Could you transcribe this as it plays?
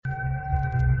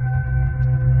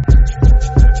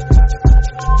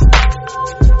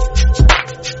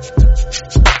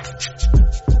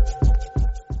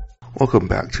Welcome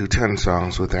back to 10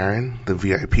 Songs with Aaron, the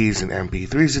VIPs and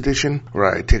MP3s edition, where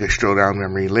I take a stroll down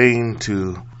memory lane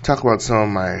to talk about some of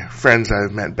my friends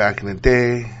I've met back in the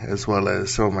day, as well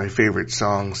as some of my favorite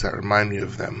songs that remind me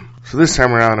of them. So this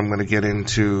time around, I'm going to get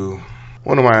into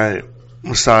one of my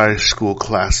massage school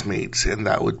classmates, and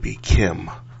that would be Kim.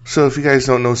 So if you guys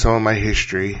don't know some of my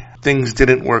history, things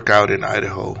didn't work out in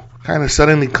Idaho. Kind of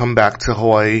suddenly come back to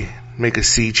Hawaii, make a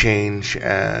sea change,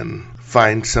 and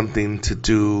find something to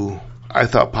do. I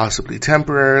thought possibly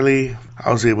temporarily.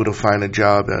 I was able to find a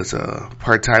job as a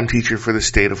part-time teacher for the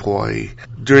state of Hawaii.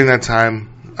 During that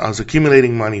time, I was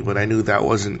accumulating money, but I knew that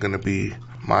wasn't going to be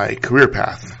my career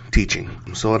path,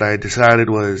 teaching. So what I decided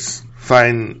was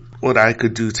find what I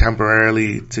could do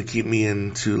temporarily to keep me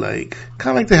into kind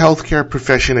of like the healthcare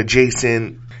profession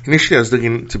adjacent. Initially, I was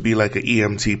looking to be like an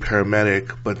EMT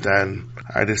paramedic, but then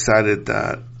I decided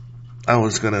that I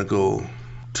was going to go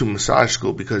to massage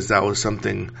school because that was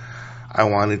something I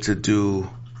wanted to do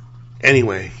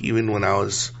anyway, even when I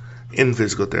was in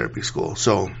physical therapy school.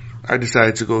 So I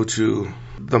decided to go to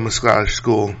the massage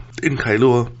school in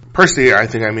Kailua. Personally, I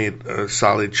think I made a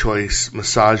solid choice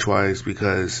massage-wise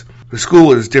because the school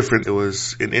was different. It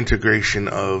was an integration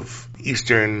of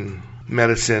Eastern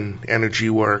medicine, energy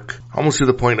work, almost to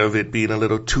the point of it being a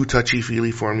little too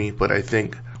touchy-feely for me. But I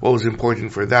think what was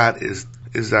important for that is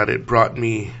that it brought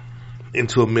me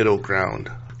into a middle ground.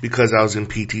 Because I was in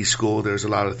PT school, there's a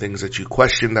lot of things that you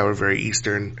question that were very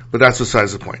Eastern, but that's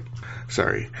besides the point.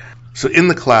 Sorry. So in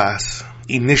the class,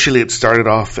 initially it started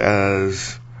off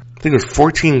as, I think it was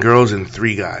 14 girls and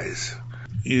 3 guys.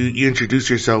 You introduce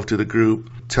yourself to the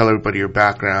group, tell everybody your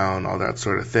background, all that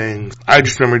sort of thing. I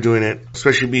just remember doing it,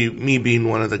 especially me being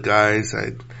one of the guys.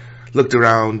 I looked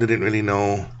around, didn't really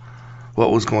know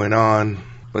what was going on,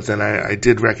 but then I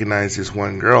did recognize this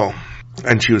one girl,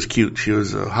 and she was cute. She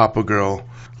was a Hapa girl,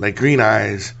 like green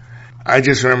eyes. I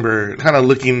just remember kind of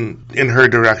looking in her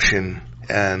direction,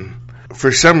 and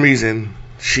for some reason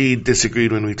she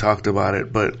disagreed when we talked about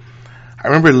it, but I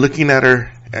remember looking at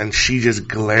her and she just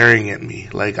glaring at me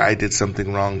like I did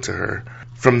something wrong to her.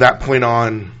 From that point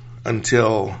on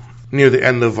until near the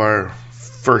end of our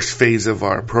first phase of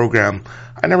our program,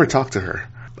 I never talked to her.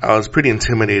 I was pretty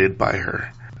intimidated by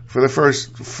her. For the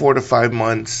first 4 to 5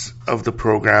 months of the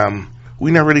program, we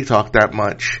never really talked that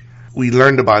much. We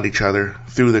learned about each other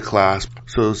through the class.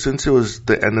 So since it was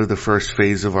the end of the first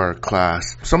phase of our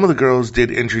class, some of the girls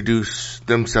did introduce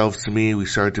themselves to me. We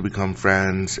started to become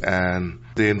friends, and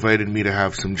they invited me to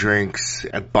have some drinks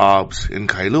at Bob's in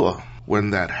Kailua. When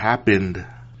that happened,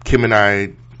 Kim and I,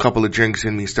 a couple of drinks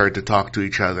in, we started to talk to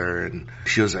each other, and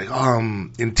she was like, "Oh,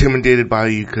 I'm intimidated by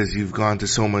you because you've gone to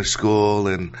so much school."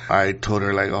 And I told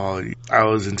her "Oh, I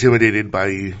was intimidated by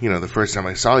you, the first time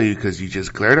I saw you because you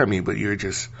just glared at me, but you're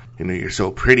just, you're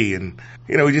so pretty." And,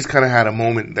 we just kind of had a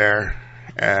moment there.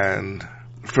 And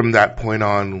from that point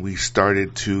on, we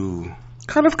started to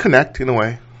kind of connect in a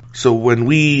way. So when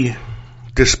we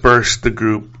dispersed the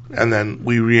group and then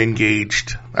we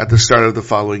re-engaged at the start of the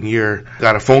following year,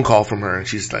 got a phone call from her and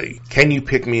she's like, "Can you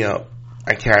pick me up?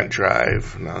 I can't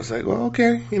drive." And I was like, "Well,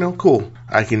 okay, cool.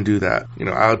 I can do that."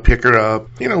 I would pick her up.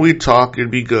 We'd talk. It'd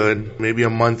be good. Maybe a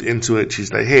month into it,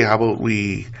 she's like, "Hey, how about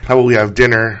we have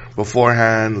dinner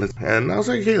beforehand?" And I was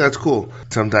like, "Hey, that's cool."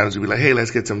 Sometimes we'd be like, "Hey,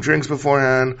 let's get some drinks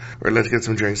beforehand," or "Let's get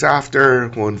some drinks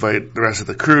after. We'll invite the rest of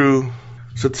the crew."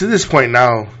 So to this point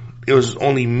now, it was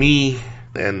only me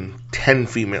and 10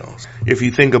 females. If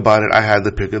you think about it, I had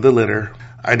the pick of the litter.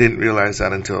 I didn't realize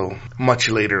that until much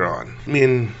later on. Me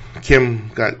and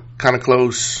Kim got kind of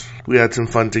close. We had some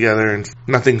fun together, and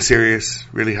nothing serious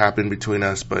really happened between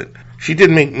us, but she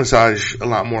did make massage a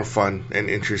lot more fun and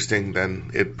interesting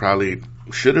than it probably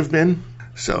should have been.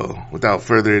 So without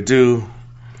further ado,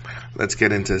 let's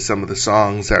get into some of the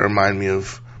songs that remind me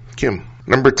of Kim.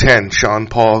 Number 10, Sean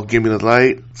Paul, "Give Me the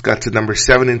Light." It's got to number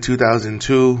 7 in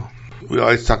 2002. We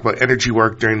always talk about energy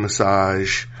work during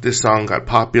massage. This song got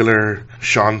popular.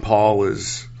 Sean Paul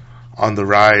was on the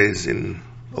rise in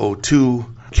 2002.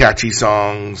 Catchy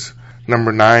songs.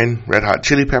 Number 9, Red Hot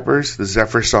Chili Peppers, the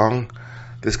Zephyr song.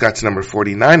 This got to number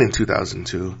 49 in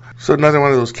 2002. So another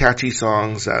one of those catchy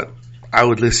songs that I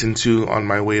would listen to on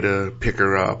my way to pick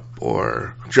her up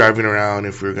or driving around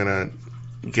if we were going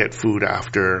to get food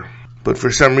after. But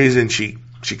for some reason, she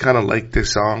kind of liked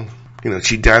this song.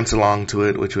 She'd dance along to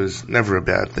it, which was never a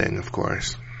bad thing, of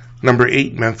course. Number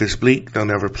 8, Memphis Bleak, "They'll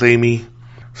Never Play Me."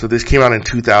 So this came out in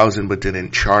 2000 but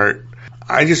didn't chart.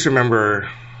 I just remember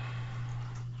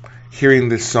hearing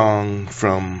this song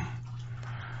from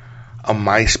a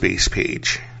MySpace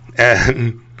page.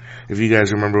 And if you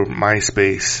guys remember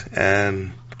MySpace,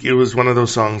 and it was one of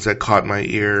those songs that caught my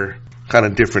ear kind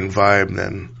of different vibe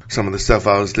than some of the stuff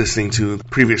I was listening to the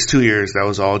previous 2 years. That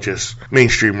was all just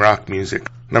mainstream rock music.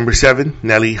 Number 7,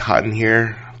 Nelly, Hot in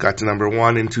Here. Got to number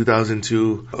 1 in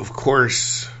 2002. Of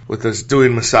course, with us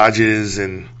doing massages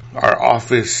and our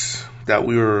office that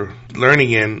we were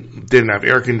learning in didn't have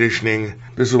air conditioning.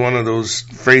 This is one of those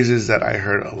phrases that I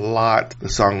heard a lot. The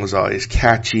song was always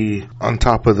catchy. On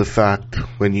top of the fact,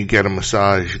 when you get a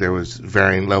massage, there was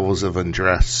varying levels of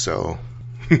undress. So,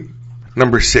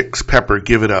 number 6, Pepper,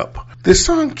 Give It Up. This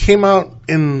song came out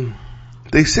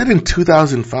they said in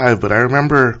 2005, but I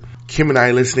remember Kim and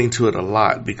I listening to it a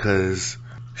lot because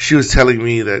she was telling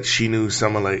me that she knew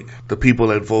some of like the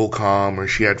people at Volcom, or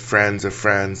she had friends of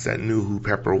friends that knew who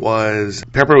Pepper was.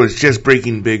 Pepper was just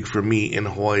breaking big for me in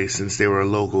Hawaii since they were a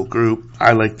local group.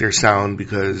 I liked their sound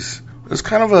because it was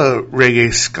kind of a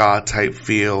reggae ska type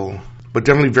feel, but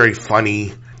definitely very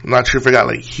funny. I'm not sure if it got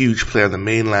like huge play on the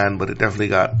mainland, but it definitely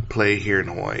got play here in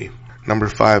Hawaii. Number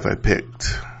 5, I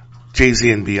picked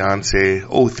Jay-Z and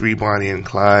Beyonce, 03 Bonnie and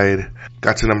Clyde.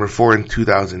 Got to number 4 in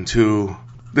 2002.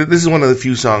 This is one of the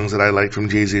few songs that I liked from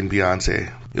Jay-Z and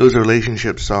Beyonce. It was a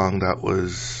relationship song that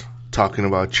was talking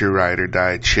about your ride or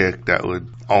die chick that would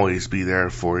always be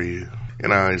there for you.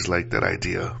 And I always liked that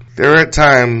idea. There were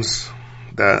times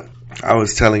that I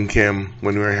was telling Kim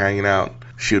when we were hanging out,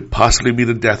 she would possibly be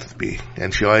the death of me.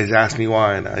 And she always asked me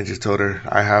why, and I just told her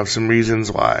I have some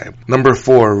reasons why. Number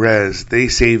 4, Rez, They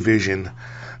Say Vision.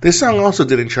 This song also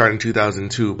didn't chart in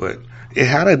 2002, but it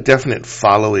had a definite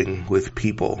following with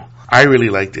people. I really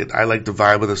liked it. I liked the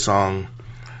vibe of the song.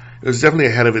 It was definitely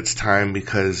ahead of its time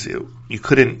because you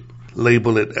couldn't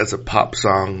label it as a pop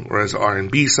song or as an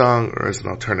R&B song or as an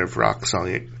alternative rock song.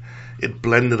 It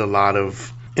blended a lot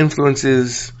of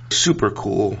influences. Super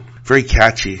cool. Very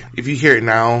catchy. If you hear it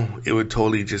now, it would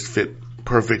totally just fit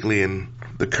perfectly in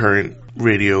the current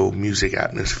radio music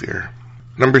atmosphere.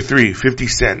 Number 3, 50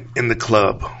 Cent, In the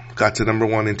Club. Got to number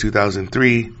 1 in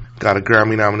 2003. Got a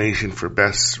Grammy nomination for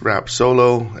Best Rap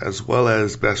Solo as well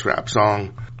as Best Rap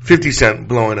Song. 50 Cent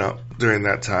blowing up during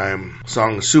that time.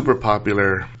 Song was super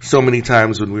popular. So many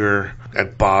times when we were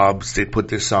at Bob's, they'd put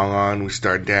this song on. We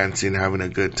start dancing, having a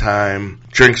good time.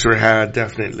 Drinks were had,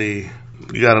 definitely.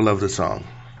 You gotta love the song.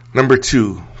 Number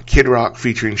 2, Kid Rock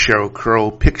featuring Sheryl Crow,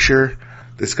 Picture.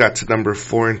 This got to number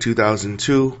 4 in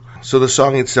 2002. So the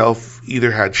song itself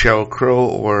either had Sheryl Crow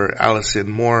or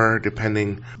Allison Moore,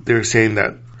 depending. They were saying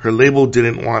that her label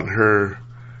didn't want her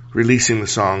releasing the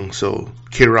song, so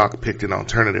Kid Rock picked an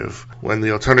alternative. When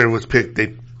the alternative was picked,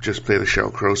 they just play the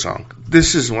Sheryl Crow song.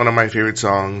 This is one of my favorite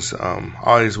songs. I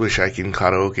always wish I can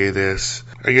karaoke this.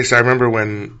 I guess I remember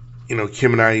when,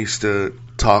 Kim and I used to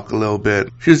talk a little bit.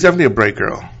 She was definitely a bright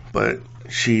girl, but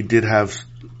she did have,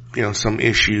 some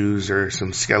issues or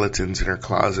some skeletons in her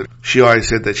closet. She always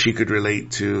said that she could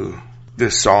relate to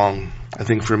this song. I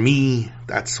think for me,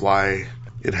 that's why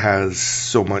it has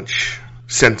so much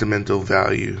sentimental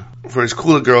value. For as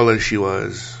cool a girl as she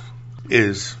is,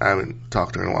 I haven't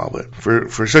talked to her in a while, but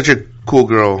for such a cool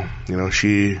girl,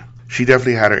 she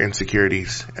definitely had her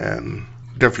insecurities, and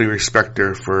definitely respect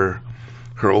her for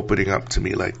her opening up to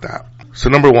me like that. So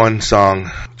number 1 song,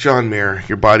 John Mayer,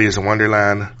 Your Body is a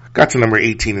Wonderland. Got to number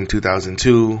 18 in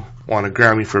 2002. Won a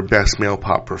Grammy for Best Male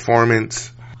Pop Performance.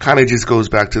 Kind of just goes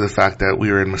back to the fact that we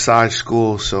were in massage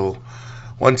school, so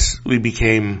once we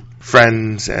became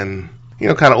friends and,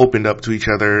 kind of opened up to each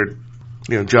other,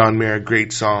 John Mayer,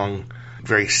 great song,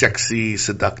 very sexy,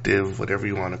 seductive, whatever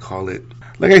you want to call it.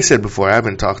 Like I said before, I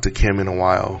haven't talked to Kim in a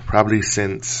while, probably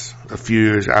since a few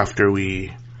years after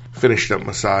we finished up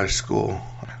massage school.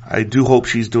 I do hope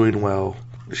she's doing well.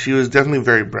 She was definitely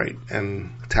very bright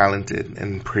and talented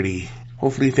and pretty.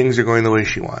 Hopefully things are going the way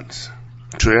she wants.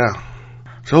 So yeah.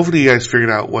 So hopefully you guys figured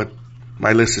out what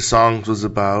my list of songs was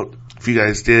about. If you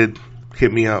guys did,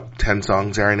 hit me up,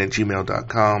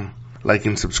 10songsaaron@gmail.com. Like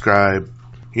and subscribe.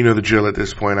 You know the drill at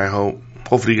this point, I hope.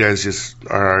 Hopefully you guys just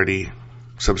are already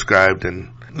subscribed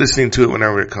and listening to it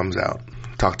whenever it comes out.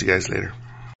 Talk to you guys later.